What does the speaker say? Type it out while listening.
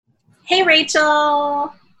Hey,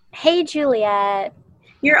 Rachel. Hey, Juliet.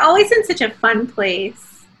 You're always in such a fun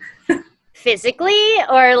place. Physically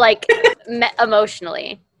or like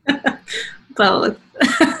emotionally? Both.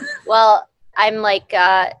 Well, I'm like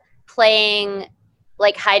playing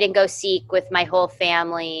like hide and go seek with my whole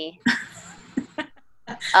family.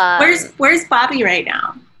 Where's Bobby right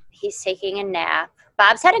now? He's taking a nap.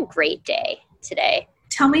 Bob's had a great day today.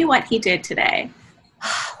 Tell me what he did today.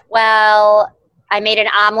 Well, I made an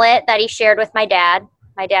omelet that he shared with my dad.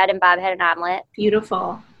 My dad and Bob had an omelet.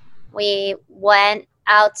 Beautiful. We went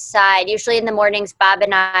outside. Usually in the mornings, Bob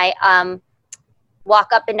and I walk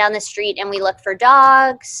up and down the street and we look for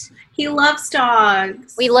dogs. He loves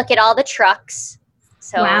dogs. We look at all the trucks.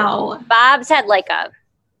 So wow. Bob's had like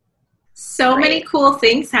so many cool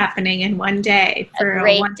things happening in one day for a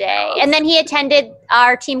great day. And then he attended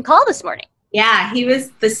our team call this morning. Yeah, he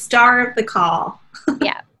was the star of the call.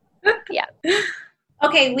 Yeah. Yeah.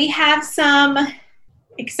 Okay, we have some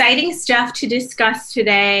exciting stuff to discuss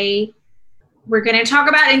today. We're going to talk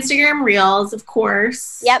about Instagram Reels, of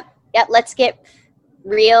course. Yep. Let's get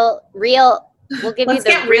real. We'll give you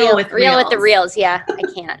the real with the reels. Yeah, I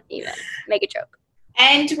can't even make a joke.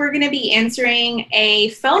 And we're going to be answering a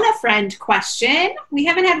phone a friend question. We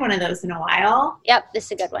haven't had one of those in a while. Yep, this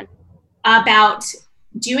is a good one. About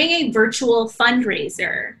doing a virtual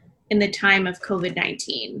fundraiser in the time of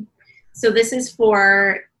COVID-19. So this is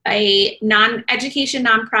for a education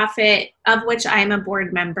nonprofit of which I am a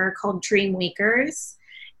board member called Dreamweakers.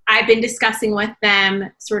 I've been discussing with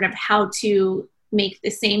them sort of how to make the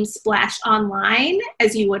same splash online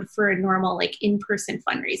as you would for a normal like in-person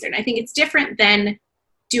fundraiser. And I think it's different than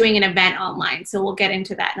doing an event online. So we'll get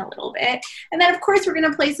into that in a little bit. And then of course we're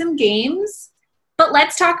going to play some games, but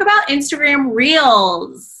let's talk about Instagram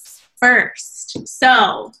Reels first.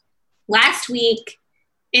 So last week,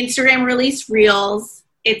 Instagram released Reels.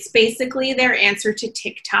 It's basically their answer to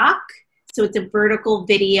TikTok. So it's a vertical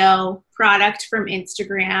video product from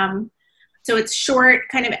Instagram. So it's short,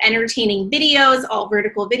 kind of entertaining videos, all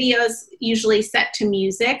vertical videos, usually set to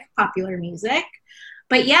music, popular music.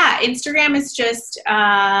 But yeah, Instagram is just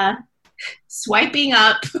swiping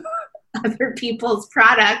up other people's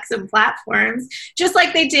products and platforms, just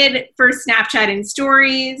like they did for Snapchat and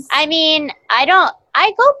Stories. I mean, I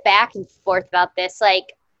go back and forth about this. Like,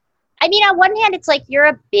 I mean, on one hand, it's like you're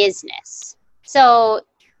a business. So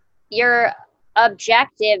your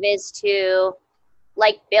objective is to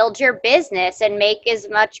like build your business and make as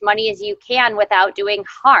much money as you can without doing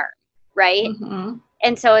harm, right? Mm-hmm.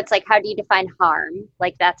 And so it's like, how do you define harm?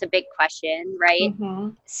 Like, that's a big question, right? Mm-hmm.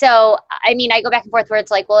 So, I mean, I go back and forth where it's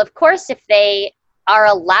like, well, of course, if they are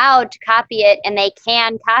allowed to copy it and they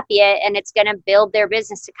can copy it and it's going to build their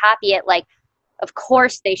business to copy it, like, of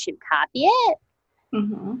course they should copy it.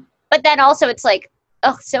 Mm-hmm. But then also it's like,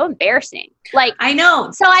 oh, so embarrassing. Like, I know.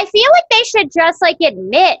 So I feel like they should just like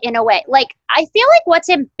admit in a way, like, I feel like what's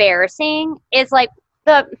embarrassing is like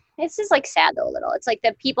this is like sad though a little. It's like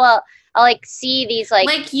the people I'll like see these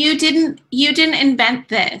like you didn't invent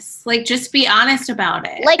this. Like, just be honest about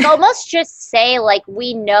it. Like almost just say like,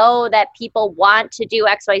 we know that people want to do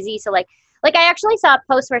XYZ. So like I actually saw a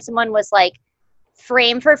post where someone was like,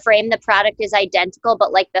 frame for frame, the product is identical,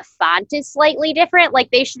 but like the font is slightly different.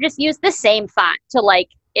 Like they should just use the same font to like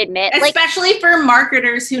admit. Especially for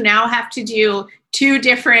marketers who now have to do two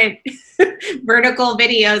different vertical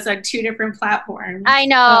videos on two different platforms. I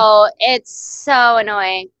know. It's so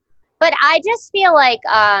annoying. But I just feel like,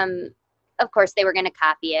 of course, they were going to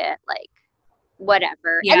copy it, like,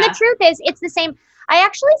 whatever. Yeah. And the truth is, it's the same. I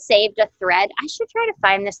actually saved a thread. I should try to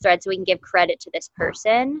find this thread so we can give credit to this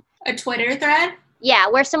person. A Twitter thread? Yeah,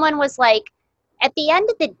 where someone was like, at the end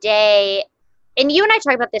of the day, and you and I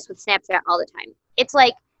talk about this with Snapchat all the time. It's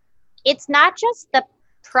like, it's not just the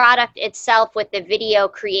product itself with the video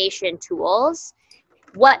creation tools.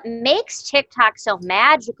 What makes TikTok so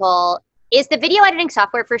magical is the video editing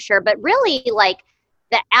software for sure, but really like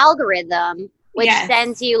the algorithm, which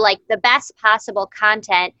sends you like the best possible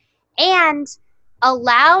content and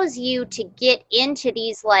allows you to get into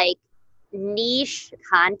these like niche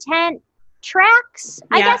content tracks,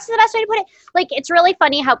 I guess is the best way to put it. Like, it's really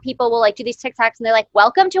funny how people will like do these TikToks and they're like,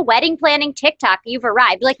 welcome to wedding planning TikTok, you've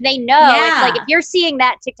arrived. Like they know, it's like if you're seeing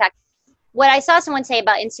that TikTok. What I saw someone say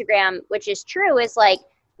about Instagram, which is true, is like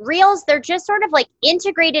Reels, they're just sort of like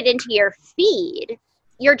integrated into your feed.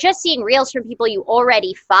 You're just seeing Reels from people you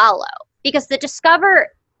already follow because the Discover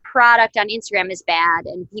product on Instagram is bad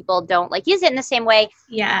and people don't like use it in the same way.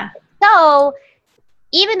 Yeah. So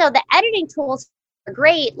even though the editing tools are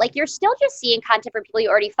great, like you're still just seeing content from people you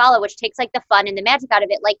already follow, which takes like the fun and the magic out of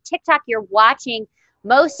it. Like TikTok, you're watching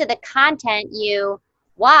most of the content you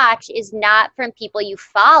watch is not from people you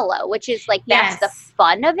follow, which is like, that's the Yes.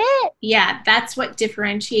 fun of it. Yeah, that's what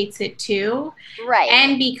differentiates it too. Right.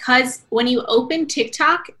 And because when you open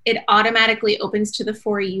TikTok, it automatically opens to the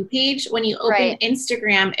For You page. When you open Right.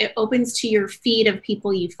 Instagram, it opens to your feed of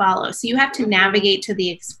people you follow. So you have to navigate to the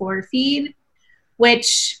Explore feed,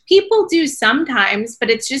 which people do sometimes, but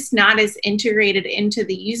it's just not as integrated into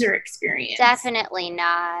the user experience. Definitely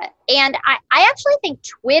not. And I actually think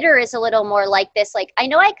Twitter is a little more like this. Like, I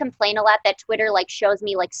know I complain a lot that Twitter like shows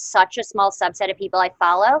me like such a small subset of people I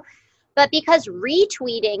follow, but because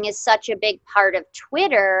retweeting is such a big part of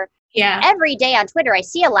Twitter, Yeah. every day on Twitter, I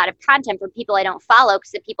see a lot of content from people I don't follow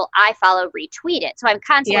because the people I follow retweet it. So I'm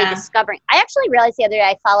constantly discovering. I actually realized the other day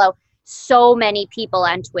I follow so many people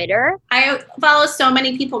on Twitter. I follow so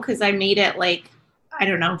many people because I made it like, I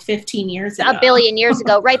don't know, 15 years ago. A billion years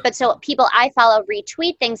ago, right? But so people I follow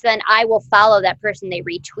retweet things, then I will follow that person they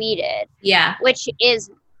retweeted. Yeah. Which is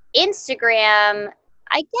Instagram.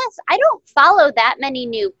 I guess I don't follow that many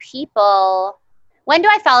new people. When do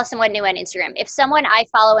I follow someone new on Instagram? If someone I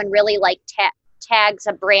follow and really like tags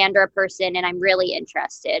a brand or a person and I'm really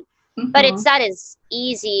interested. But it's not as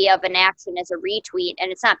easy of an action as a retweet, and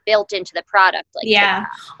it's not built into the product. Like yeah.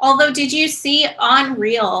 TikTok. Although, did you see on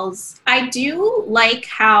Reels, I do like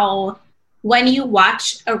how when you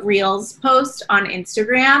watch a Reels post on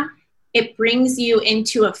Instagram, it brings you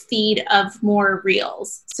into a feed of more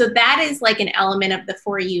Reels. So that is like an element of the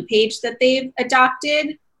For You page that they've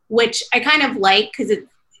adopted, which I kind of like because it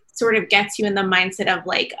sort of gets you in the mindset of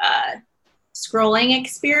like a scrolling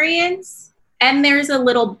experience. And there's a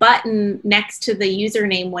little button next to the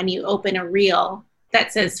username when you open a reel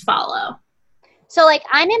that says follow. So like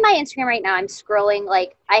I'm in my Instagram right now. I'm scrolling.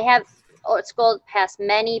 Like I have scrolled past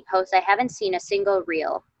many posts. I haven't seen a single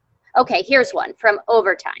reel. Okay, here's one from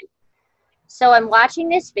Overtime. So I'm watching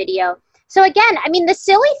this video. So again, I mean, the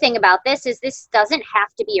silly thing about this is this doesn't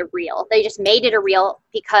have to be a reel. They just made it a reel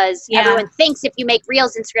because everyone thinks if you make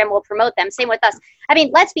reels, Instagram will promote them. Same with us. I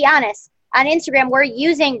mean, let's be honest. On Instagram, we're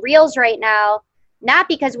using reels right now, not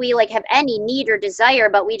because we like have any need or desire,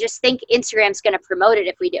 but we just think Instagram's going to promote it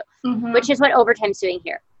if we do, which is what Overtime's doing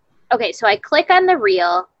here. Okay, so I click on the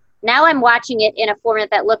reel. Now I'm watching it in a format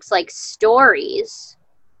that looks like stories.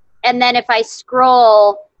 And then if I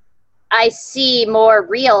scroll, I see more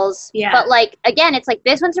reels. Yeah. But like, again, it's like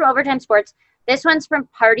this one's from Overtime Sports. This one's from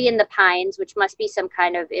Party in the Pines, which must be some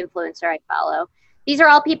kind of influencer I follow. These are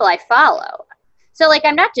all people I follow. So, like,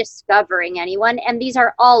 I'm not discovering anyone, and these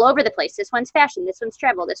are all over the place. This one's fashion, this one's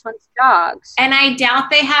travel, this one's dogs. And I doubt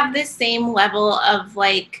they have the same level of,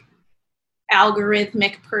 like,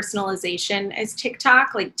 algorithmic personalization as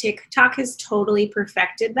TikTok. Like, TikTok has totally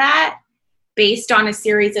perfected that based on a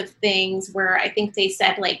series of things where I think they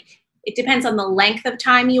said, like, it depends on the length of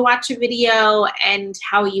time you watch a video and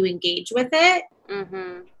how you engage with it,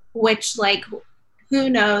 which, like, who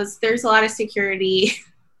knows? There's a lot of security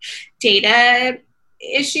data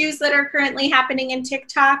issues that are currently happening in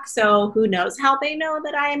TikTok. So who knows how they know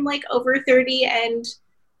that I am like over 30 and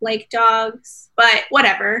like dogs, but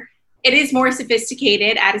whatever. It is more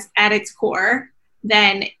sophisticated at its core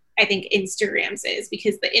than I think Instagram's is,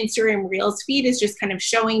 because the Instagram Reels feed is just kind of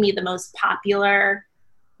showing me the most popular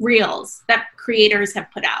Reels that creators have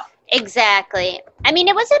put out. Exactly. I mean,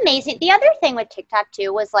 it was amazing. The other thing with TikTok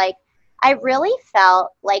too was like, I really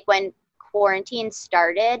felt like when quarantine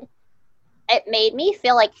started, it made me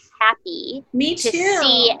feel like happy to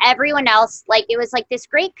see everyone else. Like it was like this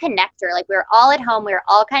great connector. Like we were all at home, we were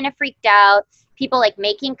all kind of freaked out, people like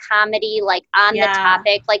making comedy like on the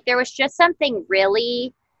topic. Like there was just something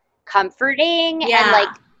really comforting and like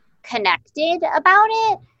connected about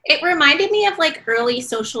it. It reminded me of like early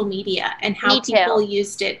social media and how people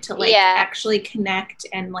used it to like actually connect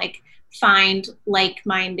and like find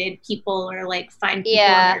like-minded people or like find people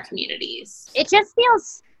in their communities. It just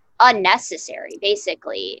feels unnecessary,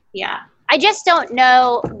 basically. Yeah. I just don't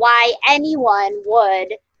know why anyone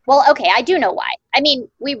would. Well, okay, I do know why. I mean,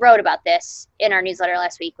 we wrote about this in our newsletter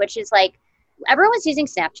last week, which is like everyone was using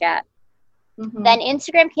Snapchat. Then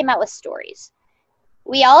Instagram came out with stories.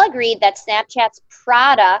 We all agreed that Snapchat's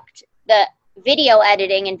product, the video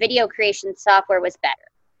editing and video creation software, was better.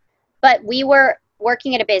 But we were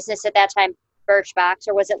working at a business at that time, Birchbox,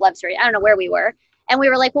 or was it Love Story? I don't know where we were. And we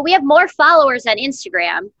were like, well, we have more followers on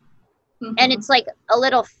Instagram. And it's like a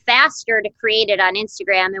little faster to create it on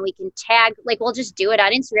Instagram, and we can tag, like we'll just do it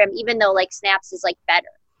on Instagram, even though like Snaps is like better.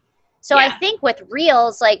 So I think with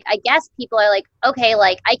Reels, like I guess people are like, okay,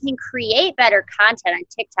 like I can create better content on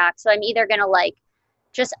TikTok. So I'm either going to like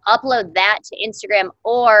just upload that to Instagram,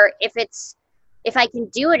 or if it's if I can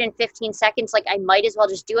do it in 15 seconds, like I might as well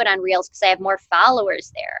just do it on Reels because I have more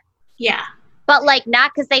followers there. Yeah. But like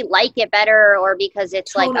not because they like it better or because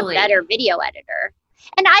it's like a better video editor.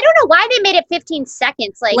 And I don't know why they made it 15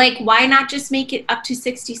 seconds. Like why not just make it up to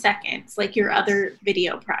 60 seconds like your other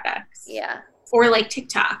video products? Yeah. Or like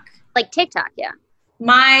TikTok. Like TikTok, yeah.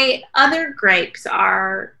 My other gripes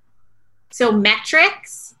are, so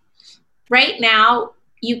metrics. Right now,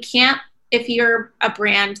 you can't, if you're a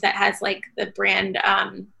brand that has like the brand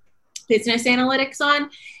business analytics on,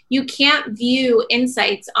 you can't view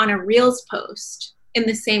insights on a Reels post in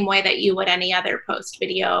the same way that you would any other post,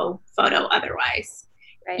 video, photo, otherwise.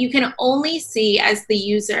 Right. You can only see as the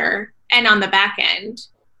user and on the back end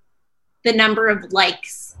the number of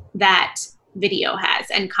likes that video has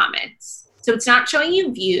and comments. So it's not showing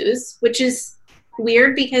you views, which is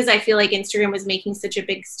weird because I feel like Instagram was making such a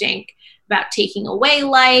big stink about taking away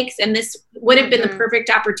likes, and this would have been the perfect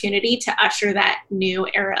opportunity to usher that new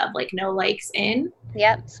era of like no likes in.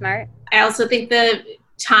 Yep, smart. I also think the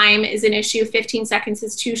time is an issue. 15 seconds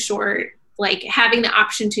is too short. Like having the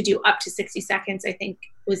option to do up to 60 seconds, I think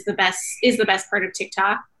is the best part of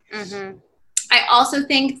TikTok. Mm-hmm. I also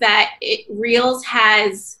think that Reels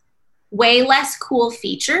has way less cool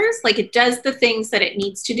features. Like it does the things that it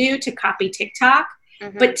needs to do to copy TikTok,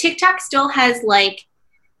 but TikTok still has like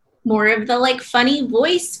more of the like funny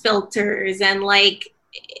voice filters and like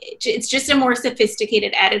it's just a more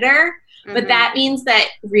sophisticated editor. But that means that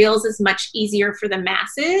Reels is much easier for the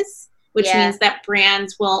masses, which means that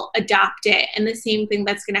brands will adopt it. And the same thing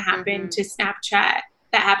that's going to happen to Snapchat,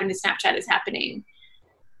 that happened to Snapchat, is happening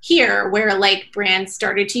here, where like brands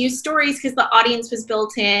started to use stories because the audience was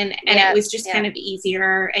built in and it was just kind of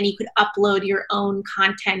easier, and you could upload your own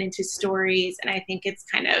content into stories. And I think it's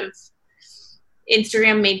kind of,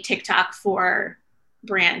 Instagram made TikTok for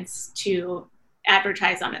brands to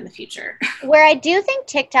advertise on in the future. Where I do think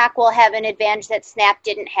TikTok will have an advantage that Snap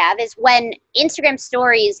didn't have is when Instagram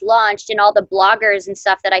stories launched and all the bloggers and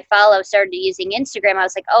stuff that I follow started using Instagram, I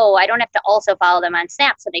was like, oh, I don't have to also follow them on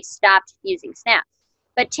Snap. So they stopped using Snap.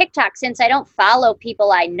 But TikTok, since I don't follow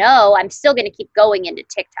people I know, I'm still going to keep going into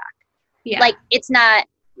TikTok. Yeah. Like it's not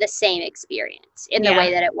the same experience in the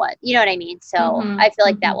way that it was. You know what I mean? So I feel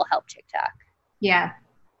like that will help TikTok. Yeah.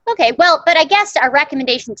 Okay, well, but I guess our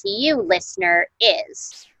recommendation to you, listener,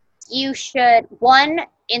 is you should, one,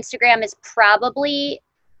 Instagram is probably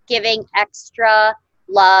giving extra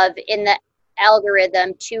love in the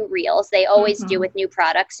algorithm to Reels. They always do with new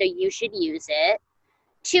products, so you should use it.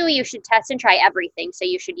 Two, you should test and try everything, so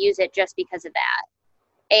you should use it just because of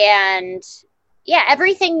that. And yeah,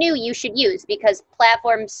 everything new you should use because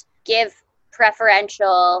platforms give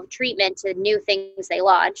preferential treatment to new things they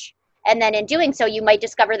launch. And then in doing so, you might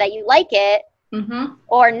discover that you like it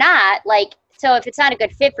or not. Like, so if it's not a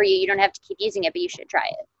good fit for you, you don't have to keep using it, but you should try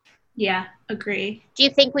it. Yeah, agree. Do you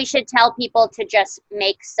think we should tell people to just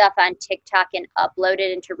make stuff on TikTok and upload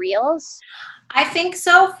it into Reels? I think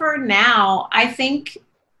so for now. I think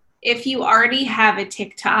if you already have a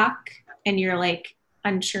TikTok and you're like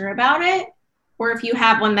unsure about it, or if you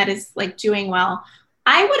have one that is like doing well,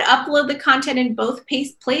 I would upload the content in both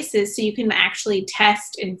places so you can actually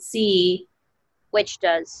test and see which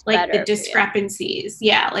does like better the discrepancies.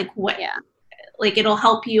 Yeah, like what like it'll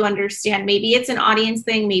help you understand. Maybe it's an audience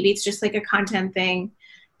thing, maybe it's just like a content thing.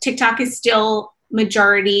 TikTok is still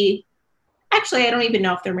majority, actually I don't even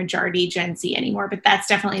know if they're majority Gen Z anymore, but that's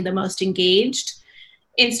definitely the most engaged.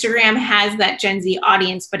 Instagram has that Gen Z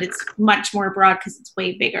audience, but it's much more broad because it's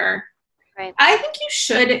way bigger. Right. I think you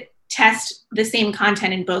should test the same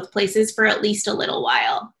content in both places for at least a little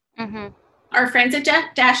while. Our friends at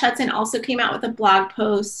Dash Hudson also came out with a blog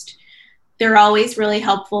post. They're always really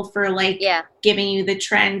helpful for like giving you the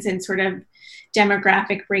trends and sort of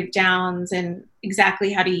demographic breakdowns and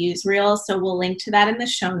exactly how to use Reels. So we'll link to that in the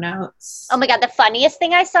show notes. Oh my God. The funniest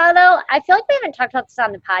thing I saw though, I feel like we haven't talked about this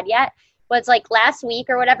on the pod yet, was like last week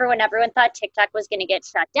or whatever, when everyone thought TikTok was going to get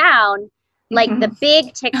shut down. Like the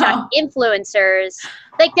big TikTok influencers,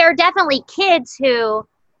 like there are definitely kids who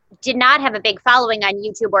did not have a big following on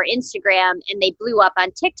YouTube or Instagram and they blew up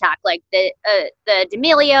on TikTok, like the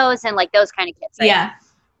D'Amelios and like those kind of kids. Right? Yeah.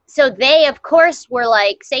 So they, of course, were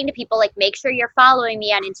like saying to people, like, make sure you're following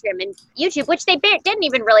me on Instagram and YouTube, which they didn't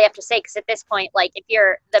even really have to say because at this point, like if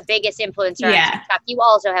you're the biggest influencer on TikTok, you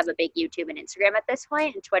also have a big YouTube and Instagram at this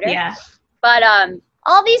point and Twitter. Yeah. But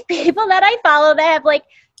all these people that I follow that have like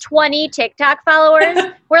 20 TikTok followers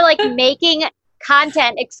were like making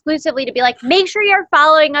content exclusively to be like, make sure you're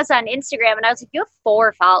following us on Instagram. And I was like, you have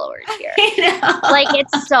 4 followers here. Like,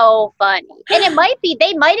 it's so funny. And it might be,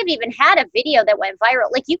 they might have even had a video that went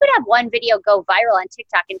viral. Like, you could have one video go viral on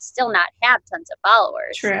TikTok and still not have tons of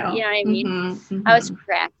followers. True. You know what I mean? Mm-hmm. I was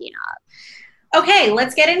cracking up. Okay,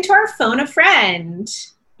 let's get into our phone a friend.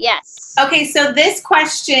 Yes. Okay, so this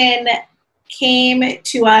question came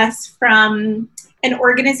to us from an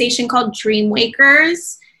organization called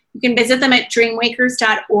Dreamwakers. You can visit them at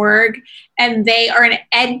dreamwakers.org, and they are an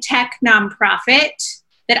ed tech nonprofit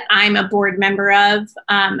that I'm a board member of.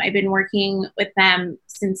 I've been working with them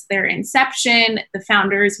since their inception. The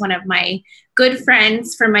founder is one of my good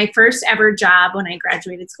friends from my first ever job when I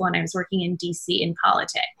graduated school, and I was working in DC in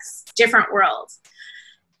politics. Different world.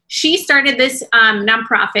 She started this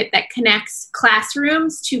nonprofit that connects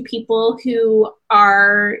classrooms to people who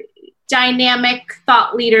are dynamic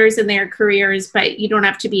thought leaders in their careers, but you don't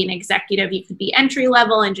have to be an executive. You could be entry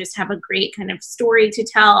level and just have a great kind of story to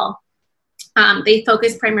tell. They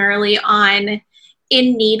focus primarily on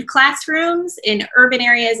in-need classrooms in urban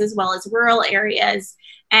areas as well as rural areas.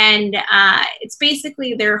 And it's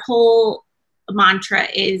basically their whole mantra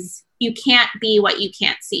is you can't be what you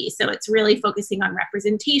can't see. So it's really focusing on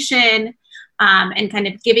representation and kind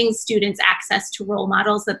of giving students access to role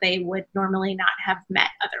models that they would normally not have met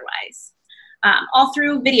otherwise. All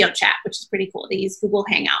through video chat, which is pretty cool. They use Google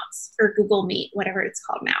Hangouts or Google Meet, whatever it's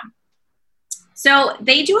called now. So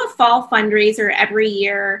they do a fall fundraiser every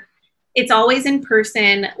year. It's always in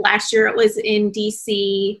person. Last year it was in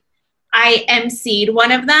DC. I emceed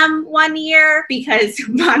one of them one year because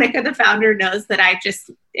Monica, the founder, knows that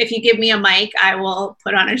if you give me a mic, I will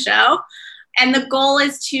put on a show. And the goal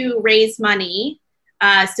is to raise money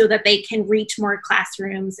so that they can reach more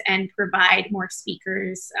classrooms and provide more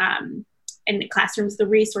speakers and classrooms the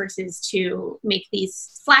resources to make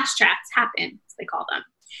these flash chats happen, as they call them.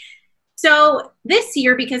 So this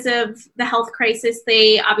year, because of the health crisis,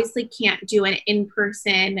 they obviously can't do an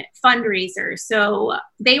in-person fundraiser. So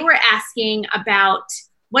they were asking about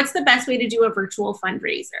what's the best way to do a virtual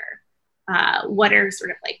fundraiser? What are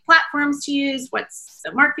sort of like platforms to use? What's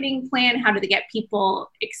the marketing plan? How do they get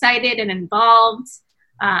people excited and involved?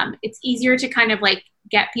 It's easier to kind of like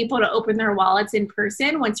get people to open their wallets in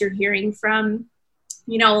person once you're hearing from,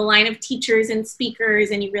 a line of teachers and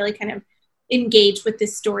speakers, and you really kind of engage with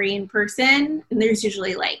this story in person. And there's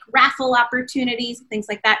usually like raffle opportunities and things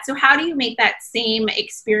like that. So how do you make that same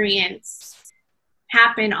experience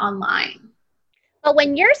happen online? But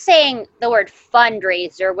when you're saying the word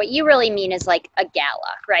fundraiser, what you really mean is like a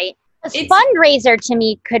gala, right? Because fundraiser to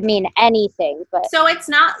me could mean anything. But so it's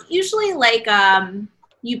not usually like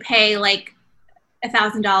you pay like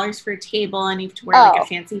 $1,000 for a table and you have to wear like a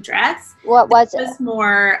fancy dress. What was it? It was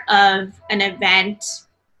more of an event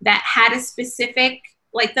that had a specific,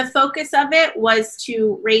 like the focus of it was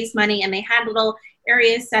to raise money, and they had little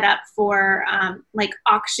areas set up for like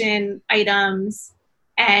auction items,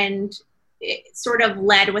 and it sort of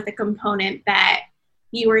led with a component that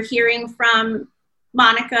you were hearing from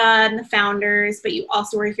Monica and the founders, but you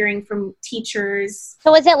also were hearing from teachers.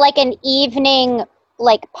 So is it like an evening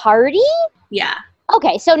like party? Yeah.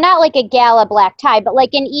 Okay, so not like a gala black tie, but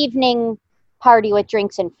like an evening party with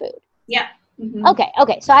drinks and food. Yep. Mm-hmm.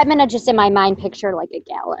 Okay. So I'm gonna just in my mind picture like a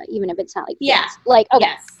gala, even if it's not like this. Like okay.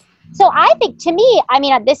 Yes. So I think to me, I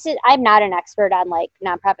mean, I'm not an expert on like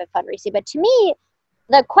nonprofit fundraising, but to me,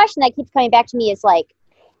 the question that keeps coming back to me is like,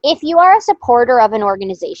 if you are a supporter of an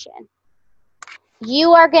organization,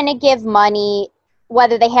 you are going to give money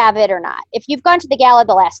whether they have it or not. If you've gone to the gala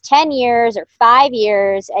the last 10 years or 5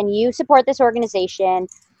 years and you support this organization,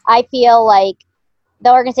 I feel like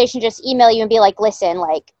the organization just email you and be like, listen,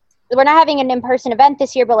 like, we're not having an in-person event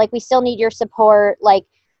this year, but like, we still need your support. Like,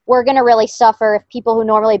 we're going to really suffer if people who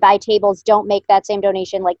normally buy tables don't make that same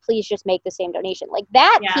donation. Like, please just make the same donation. Like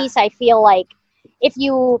that piece, I feel like if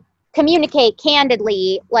you communicate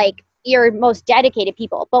candidly, like your most dedicated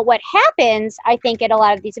people. But what happens, I think, at a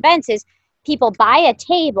lot of these events is people buy a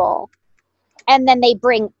table and then they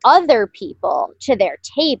bring other people to their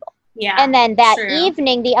table. Yeah. And then that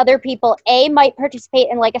evening, the other people, might participate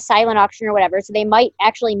in like a silent auction or whatever. So they might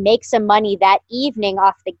actually make some money that evening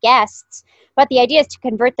off the guests. But the idea is to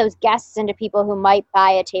convert those guests into people who might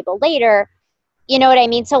buy a table later. You know what I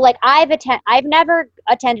mean? So like I've never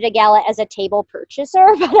attended a gala as a table purchaser,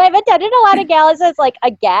 but I've attended a lot of galas as like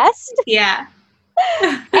a guest. Yeah.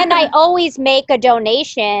 And I always make a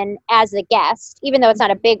donation as a guest, even though it's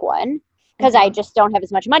not a big one, because I just don't have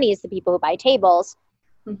as much money as the people who buy tables.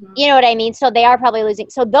 Mm-hmm. You know what I mean? So they are probably losing.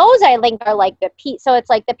 So those I think are like the piece. So it's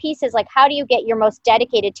like the piece is like, how do you get your most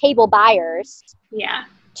dedicated table buyers? Yeah.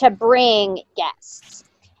 to bring guests.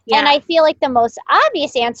 Yeah. And I feel like the most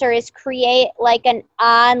obvious answer is create like an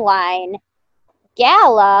online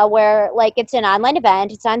gala where like it's an online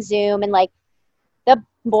event, it's on Zoom, and like the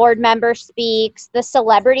board member speaks, the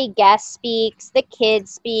celebrity guest speaks, the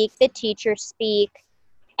kids speak, the teachers speak.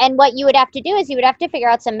 And what you would have to do is you would have to figure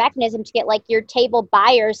out some mechanism to get like your table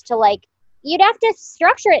buyers to like, you'd have to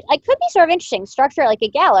structure it. Like, could be sort of interesting. Structure it like a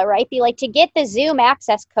gala, right? Be like, to get the Zoom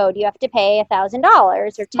access code, you have to pay $1,000 or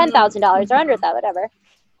 $10,000 or $100,000, whatever.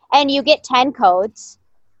 And you get 10 codes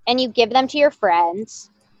and you give them to your friends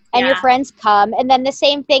and your friends come. And then the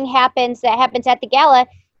same thing happens at the gala.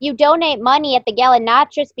 You donate money at the gala,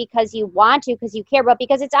 not just because you want to, because you care, but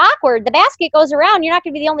because it's awkward. The basket goes around. You're not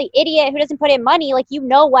going to be the only idiot who doesn't put in money. Like, you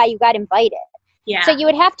know why you got invited. Yeah. So you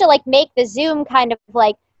would have to like make the Zoom kind of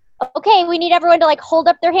like, okay, we need everyone to like hold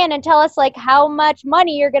up their hand and tell us like how much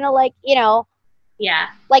money you're going to like, you know,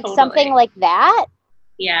 like totally. Something like that.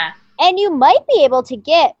 Yeah. And you might be able to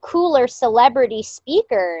get cooler celebrity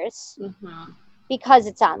speakers because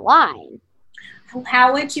it's online.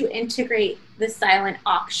 How would you integrate the silent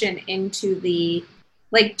auction into the,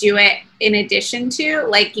 like, do it in addition to,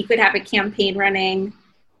 like, you could have a campaign running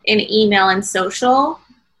in email and social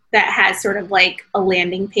that has sort of like a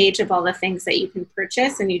landing page of all the things that you can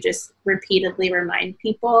purchase, and you just repeatedly remind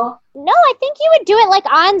people? No, I think you would do it like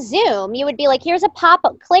on Zoom. You would be like, here's a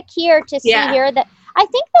pop-up, click here to see here. That I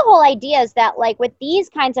think the whole idea is that like with these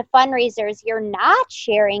kinds of fundraisers, you're not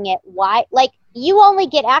sharing it wide. Like, you only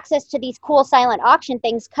get access to these cool silent auction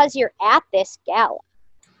things because you're at this gala.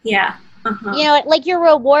 Yeah. You know, like you're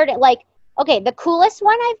rewarded. Like, okay, the coolest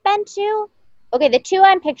one I've been to, okay, the two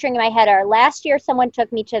I'm picturing in my head are, last year someone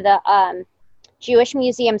took me to the Jewish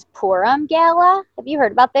Museum's Purim Gala. Have you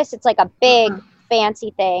heard about this? It's like a big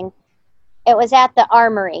fancy thing. It was at the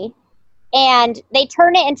Armory. And they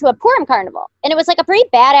turned it into a Purim carnival. And it was like a pretty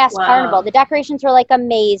badass carnival. The decorations were like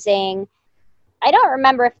amazing. I don't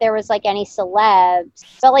remember if there was like any celebs,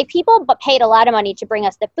 but like people paid a lot of money to bring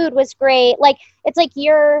us. The food was great. Like, it's like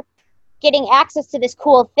you're getting access to this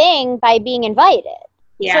cool thing by being invited.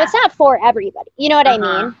 Yeah. So it's not for everybody. You know what I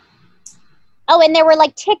mean? Oh, and there were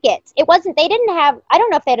like tickets. It wasn't, they didn't have, I don't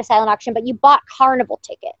know if they had a silent auction, but you bought carnival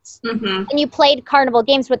tickets and you played carnival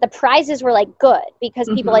games, but the prizes were like good because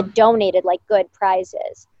people had donated like good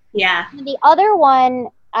prizes. Yeah. And the other one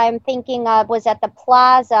I'm thinking of was at the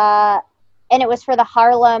Plaza, and it was for the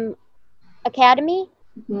Harlem Academy,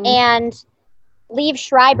 and Liev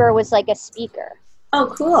Schreiber was like a speaker.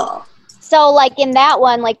 Oh, cool. So like in that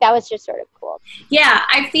one, like that was just sort of cool. Yeah,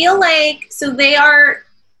 I feel like, so they are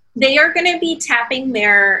going to be tapping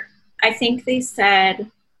their, I think they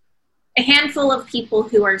said, a handful of people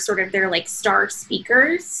who are sort of their like star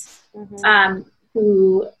speakers,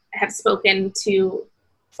 who have spoken to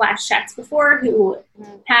Flash Chats before, who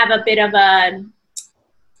have a bit of a,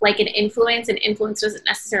 like an influence, and influence doesn't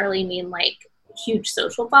necessarily mean like huge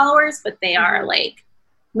social followers, but they are like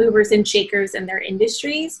movers and shakers in their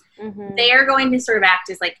industries. They are going to sort of act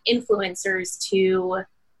as like influencers to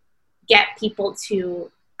get people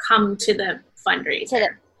to come to the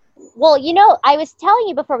fundraiser. Well, you know, I was telling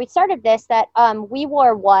you before we started this that We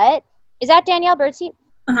Wore What? Is that Danielle Bernstein?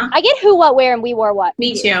 I get Who, What, Where, and We Wore What.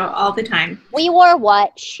 Me too, all the time. We Wore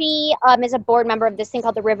What. She is a board member of this thing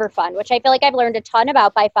called the River Fund, which I feel like I've learned a ton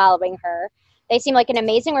about by following her. They seem like an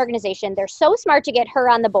amazing organization. They're so smart to get her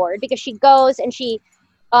on the board because she goes and she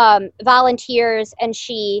volunteers and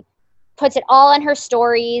she puts it all on her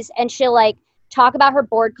stories, and she'll like talk about her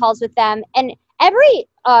board calls with them. And every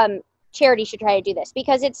charity should try to do this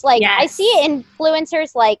because it's like, I see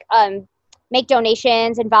influencers like make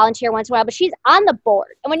donations and volunteer once in a while, but she's on the board.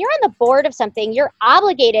 And when you're on the board of something, you're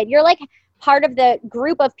obligated. You're like part of the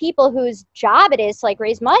group of people whose job it is to like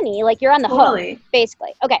raise money. Like, you're on the hook,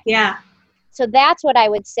 basically. Okay. Yeah. So that's what I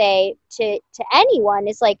would say to anyone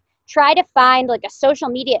is like, try to find like a social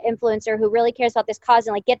media influencer who really cares about this cause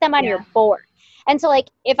and like get them on your board. And so like,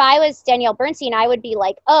 if I was Danielle Bernstein, I would be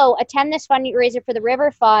like, oh, attend this fundraiser for the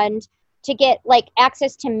River Fund to get like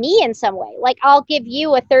access to me in some way. Like, I'll give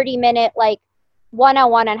you a 30-minute like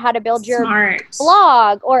one-on-one on how to build your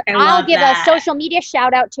blog, or I'll give a social media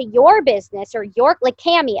shout out to your business or your like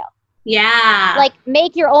Cameo. Yeah. Like,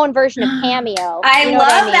 make your own version of Cameo. I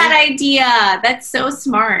love that idea. That's so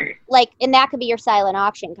smart. Like, and that could be your silent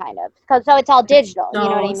auction kind of. So it's all digital. So you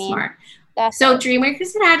know what I mean? Smart. So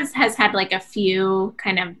Dreamworkers has had like a few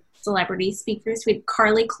kind of celebrity speakers. We had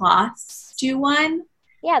Carly Kloss do one.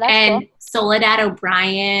 Yeah, that's and cool. Soledad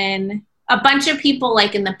O'Brien. A bunch of people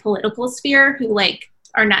like in the political sphere who like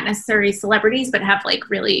are not necessarily celebrities, but have like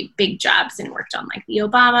really big jobs and worked on like the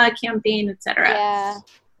Obama campaign, etc. Yeah.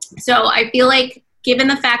 So I feel like given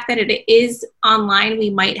the fact that it is online, we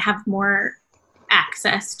might have more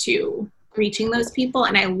access to reaching those people.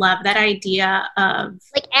 And I love that idea of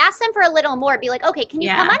like, ask them for a little more. Be like, okay, can you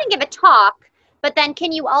come on and give a talk? But then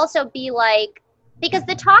can you also be like, because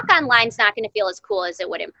the talk online is not going to feel as cool as it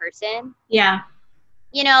would in person. Yeah.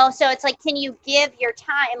 You know, so it's like, can you give your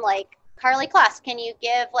time, like Carly Kloss, can you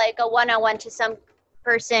give like a one-on-one to some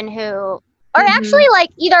person who, or actually like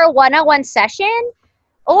either a one-on-one session,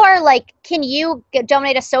 or like, can you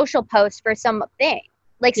donate a social post for something?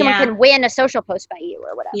 Like someone can win a social post by you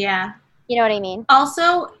or whatever. Yeah. You know what I mean?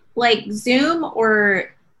 Also, like Zoom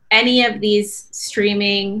or any of these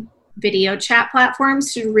streaming video chat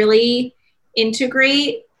platforms should really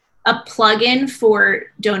integrate a plugin for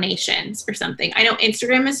donations or something. I know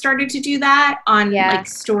Instagram has started to do that on like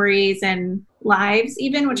stories and lives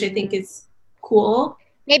even, which I think is cool.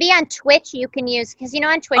 Maybe on Twitch you can use, because you know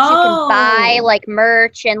on Twitch you can buy like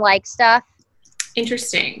merch and like stuff.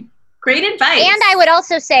 Interesting. Great advice. And I would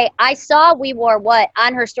also say, I saw We Wore What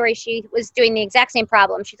on her story. She was doing the exact same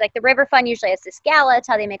problem. She's like, the River Fund usually has this gala. It's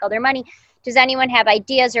how they make all their money. Does anyone have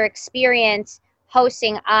ideas or experience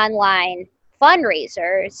hosting online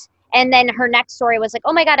fundraisers? And then her next story was like,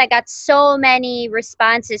 oh my God, I got so many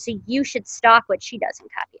responses. So you should stock what she does and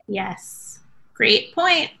copy it. Yes. Great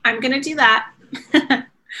point. I'm going to do that.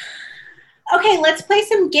 Okay, let's play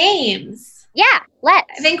some games. Yeah,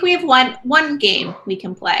 let's. I think we have one game we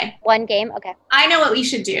can play. One game? Okay. I know what we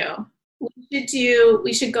should do.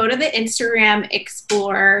 We should go to the Instagram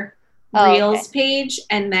Explore Reels page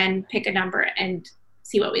and then pick a number and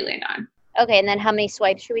see what we land on. Okay, and then how many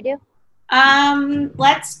swipes should we do?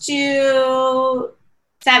 Let's do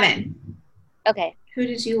 7. Okay. Who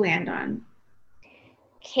did you land on?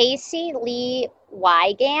 Casey Lee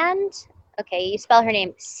Wygand. Okay, you spell her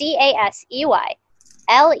name CaseyLeighWyegand.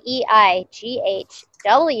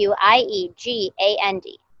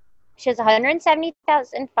 She has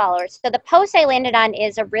 170,000 followers. So the post I landed on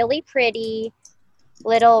is a really pretty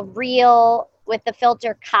little reel with the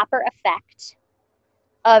filter Copper Effect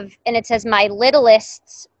and it says my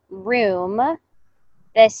littlest's room.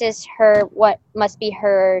 This is what must be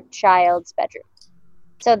her child's bedroom.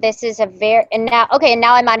 So this is now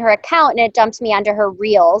I'm on her account and it dumps me onto her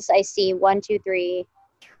reels. I see 1, 2, 3,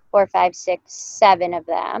 4, 5, 6, 7 of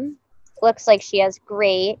them. Looks like she has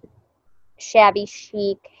great shabby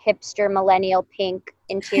chic hipster millennial pink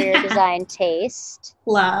interior design taste.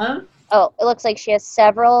 Love. Oh, it looks like she has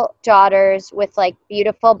several daughters with like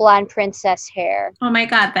beautiful blonde princess hair. Oh my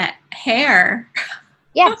God, that hair.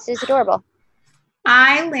 Yes, it's adorable.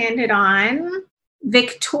 I landed on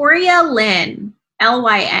Victoria Lynn,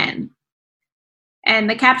 Lyn. And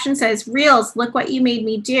the caption says, Reels, look what you made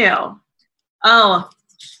me do. Oh,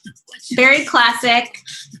 very classic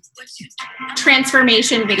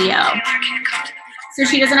transformation video. So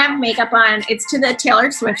she doesn't have makeup on. It's to the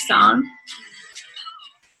Taylor Swift song.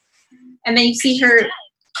 And then you see her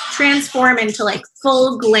transform into like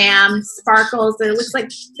full glam, sparkles. It looks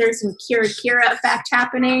like there's some Kira effect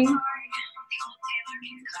happening.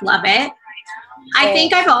 Love it. I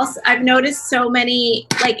think I've noticed so many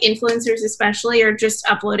like influencers especially are just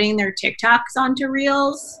uploading their TikToks onto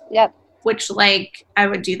Reels. Yep. Which like I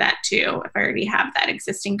would do that too if I already have that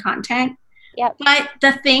existing content. Yep. But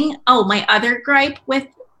my other gripe with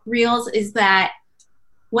Reels is that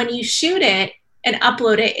when you shoot it and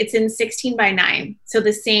upload it, it's in 16:9. So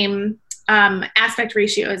the same aspect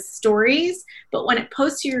ratio as stories. But when it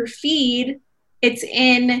posts to your feed, it's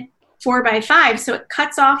in 4:5. So it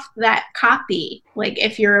cuts off that copy, like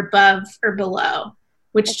if you're above or below,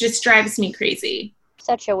 which just drives me crazy.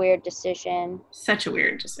 Such a weird decision.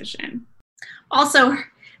 Also,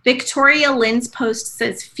 Victoria Lynn's post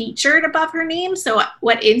says featured above her name. So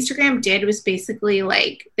what Instagram did was basically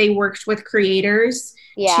like they worked with creators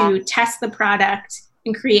to test the product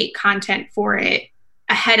and create content for it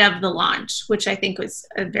ahead of the launch, which I think was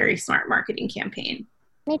a very smart marketing campaign.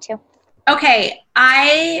 Me too. Okay,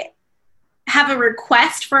 I have a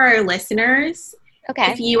request for our listeners.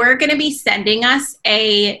 Okay. If you are going to be sending us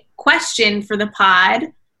a question for the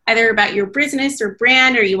pod, either about your business or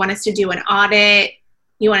brand, or you want us to do an audit,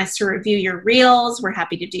 you want us to review your reels, we're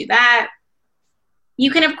happy to do that.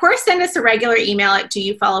 You can, of course, send us a regular email at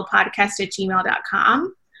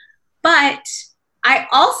doyoufollowpodcast@gmail.com. But I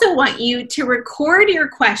also want you to record your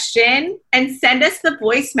question and send us the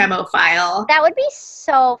voice memo file. That would be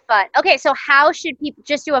so fun. Okay, so how should people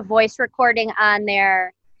just do a voice recording on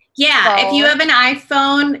their phone? If you have an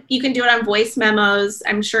iPhone, you can do it on voice memos.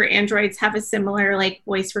 I'm sure Androids have a similar like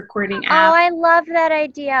voice recording app. Oh, I love that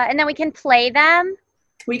idea. And then we can play them?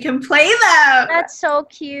 We can play them. That's so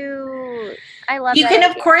cute. I love You that can,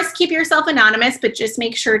 of idea. course, keep yourself anonymous, but just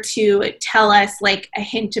make sure to tell us like a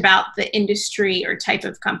hint about the industry or type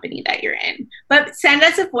of company that you're in. But send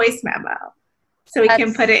us a voice memo so we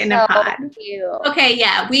can put it in a pod. Cute. Okay,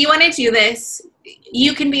 yeah, we want to do this.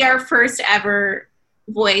 You can be our first ever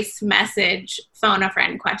voice message phone a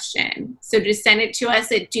friend question. So just send it to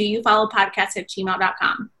us at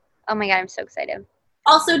doyoufollowpodcast@gmail.com. Oh my God, I'm so excited.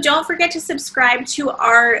 Also, don't forget to subscribe to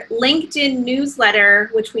our LinkedIn newsletter,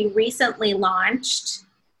 which we recently launched.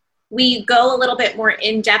 We go a little bit more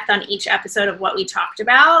in depth on each episode of what we talked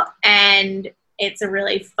about, and it's a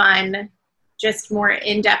really fun, just more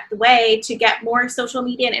in-depth way to get more social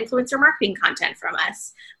media and influencer marketing content from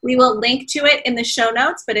us. We will link to it in the show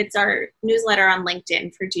notes, but it's our newsletter on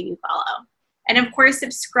LinkedIn for Do You Follow. And of course,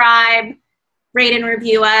 subscribe, rate and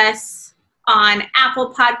review us on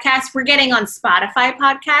Apple Podcasts. We're getting on Spotify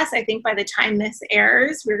podcasts. I think by the time this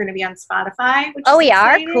airs, we're going to be on Spotify. Which Oh, is we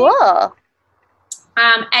are? exciting. Cool.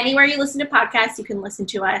 Anywhere you listen to podcasts, you can listen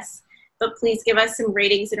to us. But please give us some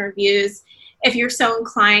ratings and reviews. If you're so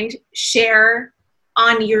inclined, share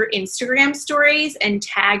on your Instagram stories and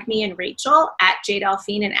tag me and Rachel at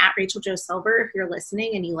JDelphine and at Rachel Jo Silver if you're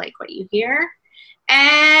listening and you like what you hear.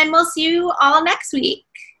 And we'll see you all next week.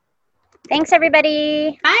 Thanks,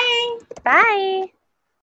 everybody. Bye. Bye.